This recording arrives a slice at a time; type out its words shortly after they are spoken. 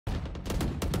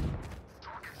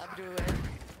Abriu ele.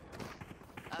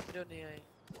 Abriu o ninho aí.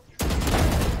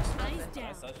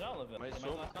 Essa jaula, velho. Mais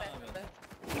uma velho.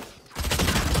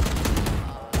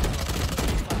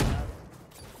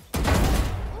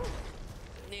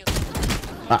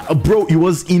 Bro, it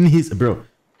was in his... Bro,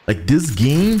 like, this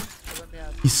game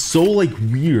is so, like,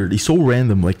 weird. It's so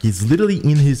random. Like, it's literally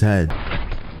in his head.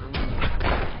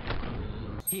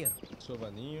 Here.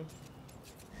 Chovaninho.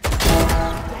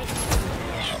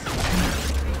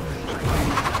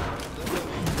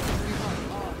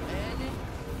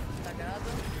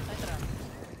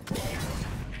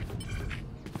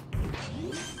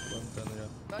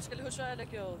 Eu acho que ele rushou ele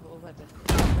aqui, o Viper.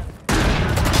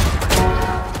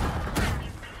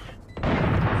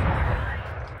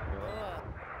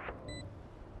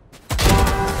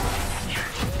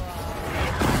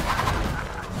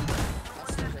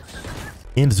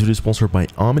 And this video is sponsored by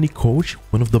Coach,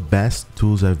 one of the best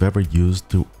tools I've ever used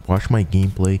to watch my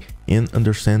gameplay and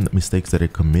understand the mistakes that I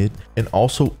commit, and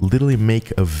also literally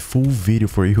make a full video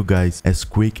for you guys as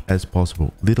quick as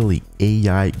possible. Literally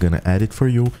AI gonna edit for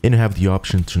you, and you have the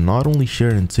option to not only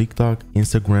share in TikTok,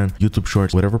 Instagram, YouTube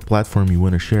Shorts, whatever platform you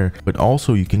want to share, but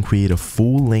also you can create a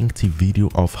full-length video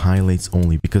of highlights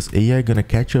only, because AI gonna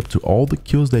catch up to all the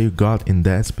kills that you got in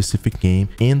that specific game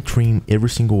and trim every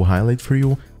single highlight for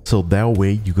you. So that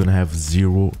way you're gonna have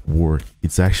zero work.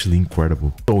 It's actually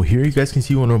incredible. So here you guys can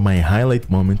see one of my highlight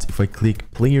moments. If I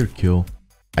click player kill,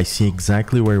 I see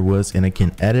exactly where it was, and I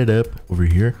can add it up over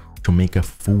here to make a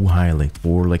full highlight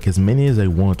for like as many as I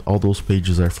want. All those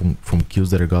pages are from kills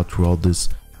that I got throughout this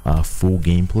full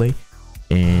gameplay.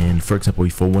 And for example,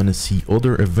 if I want to see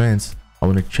other events, I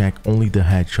want to check only the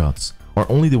headshots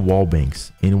or only the wall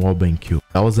banks. Any wall bank kill.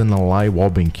 That was an ally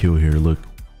wall bank kill here. Look.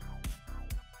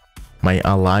 My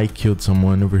ally killed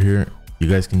someone over here. You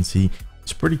guys can see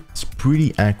it's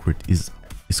pretty accurate. It's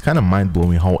kind of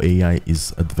mind-blowing how AI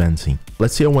is advancing.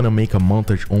 Let's say I want to make a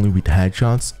montage only with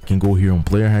headshots. I can go here on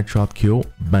player headshot kill,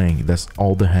 bang, that's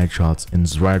all the headshots, and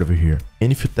it's right over here.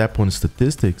 And if you tap on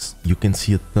statistics, you can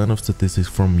see a ton of statistics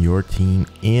from your team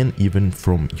and even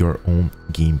from your own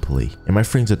gameplay. And my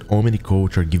friends at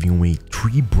Coach are giving away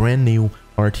 3 brand new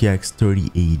RTX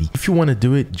 3080. If you want to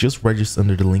do it, just register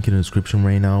under the link in the description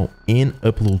right now and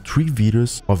upload 3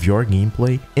 videos of your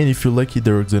gameplay. And if you're lucky,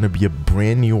 there's gonna be a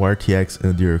brand new RTX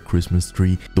under your Christmas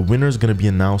tree. The winner is gonna be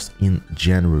announced in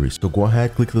January. So go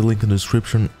ahead, click the link in the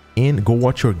description and go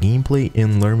watch your gameplay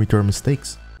and learn with your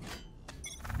mistakes.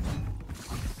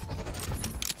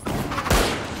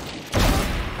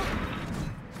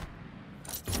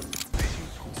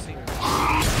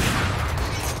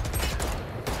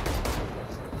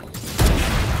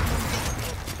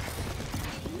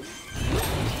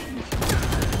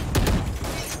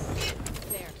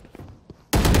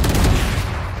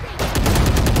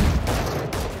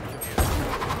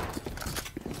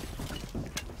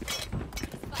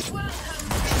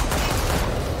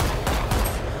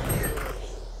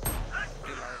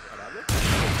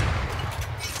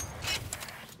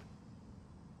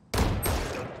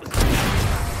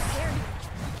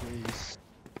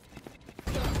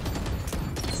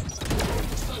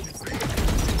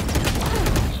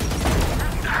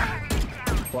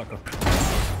 Placa.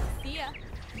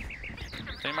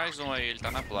 Tem mais um aí, ele tá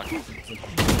na placa.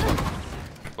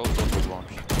 Voltou pro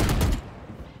bonde.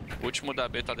 O último da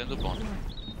B tá dentro do bonde.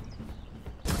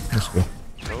 Let's go.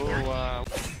 Boa!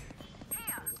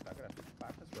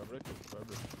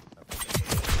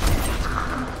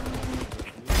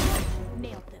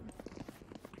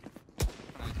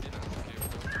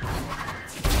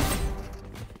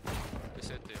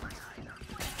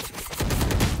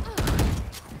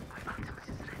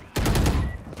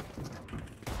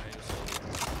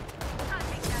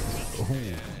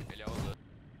 Ele é o...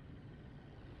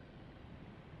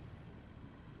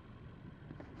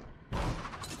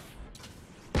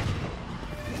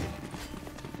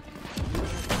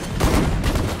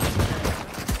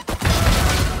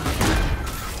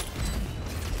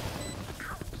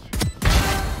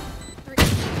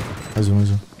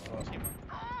 Mais um.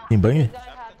 Tem banho?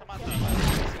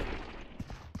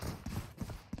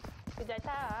 Cuidado,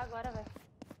 tá agora, velho.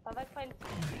 Só vai com ele.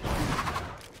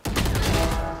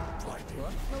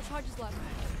 No charges left.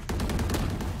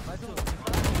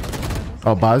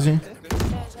 Ó, base.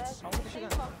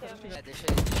 Deixa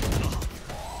ele.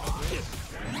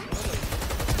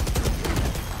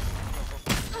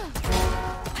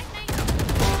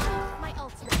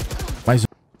 Mais um.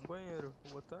 Banheiro,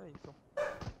 vou botar aí então.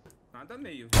 Nada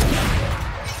meio.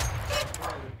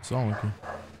 Só um aqui.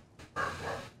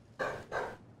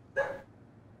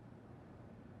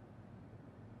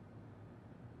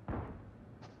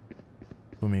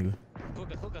 Comigo.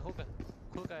 Ruga.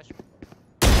 Cool guys.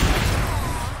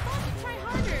 Try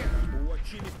harder. Boa,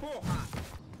 time, porra!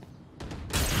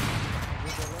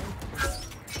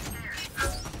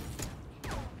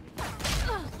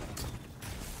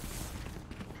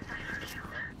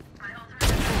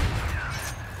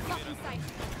 Lock in sight.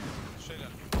 Chega.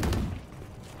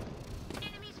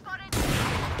 Enemy spotted.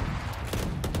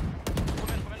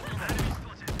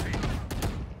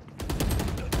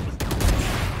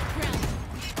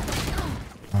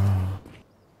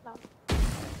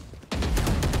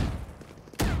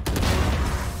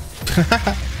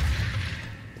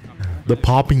 The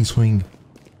popping swing.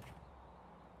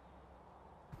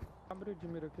 Abre de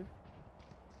mira aqui.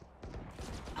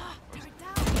 Turret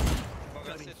down. Vou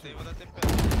dar CT, vou dar TP.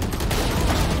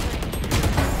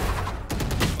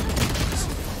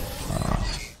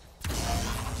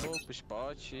 Vou pro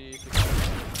spot e...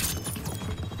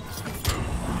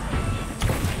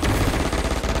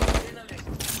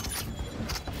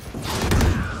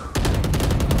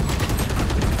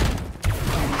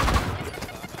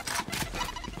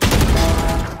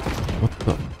 What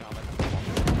the?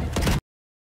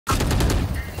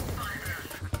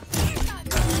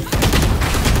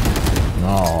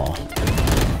 No.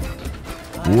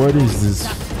 What is this?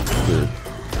 Dude?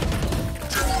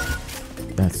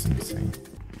 That's insane.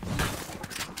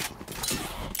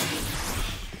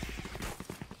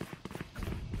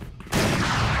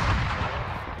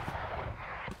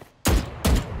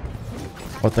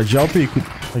 What the JLP could,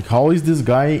 like, how is this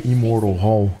guy immortal?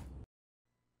 How?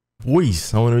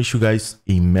 Boys, I want to wish you guys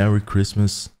a Merry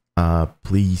Christmas.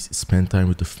 Please spend time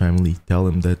with the family. Tell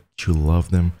them that you love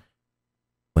them.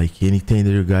 Like anything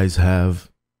that you guys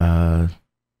have,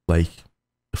 like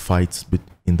fights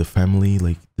in the family,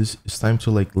 like this, it's time to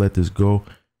like let this go,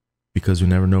 because you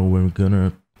never know when we're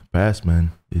gonna pass,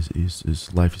 man.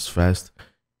 Is life is fast,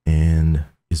 and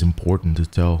it's important to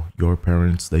tell your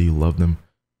parents that you love them.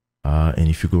 And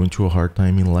if you're going through a hard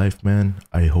time in life, man,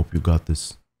 I hope you got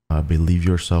this. Believe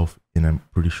yourself, and I'm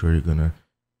pretty sure you're gonna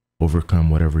overcome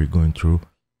whatever you're going through.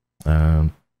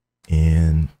 And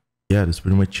yeah, that's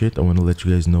pretty much it. I want to let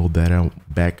you guys know that I'm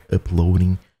back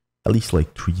uploading at least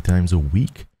like 3 times a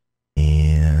week,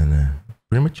 and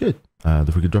pretty much it.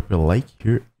 Don't forget to drop a like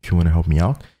here if you want to help me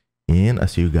out, and I'll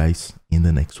see you guys in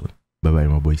the next one. Bye bye,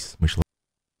 my boys. Much love.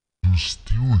 You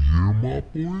still here, my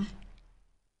boy?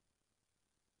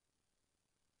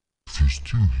 If you're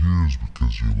still here, it's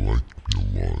because you like me a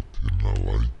lot, and I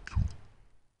like you.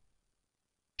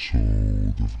 So,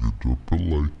 don't forget to drop a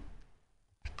like,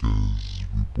 because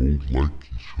we both like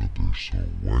each other, so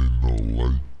why not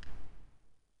like?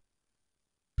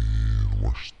 And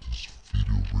watch this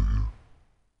video over here.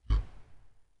 Yeah,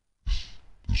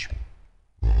 this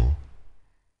one.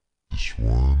 This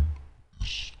one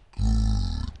is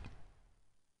good.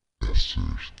 That's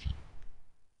seriously.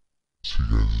 See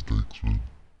you guys next one.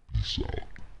 Peace out.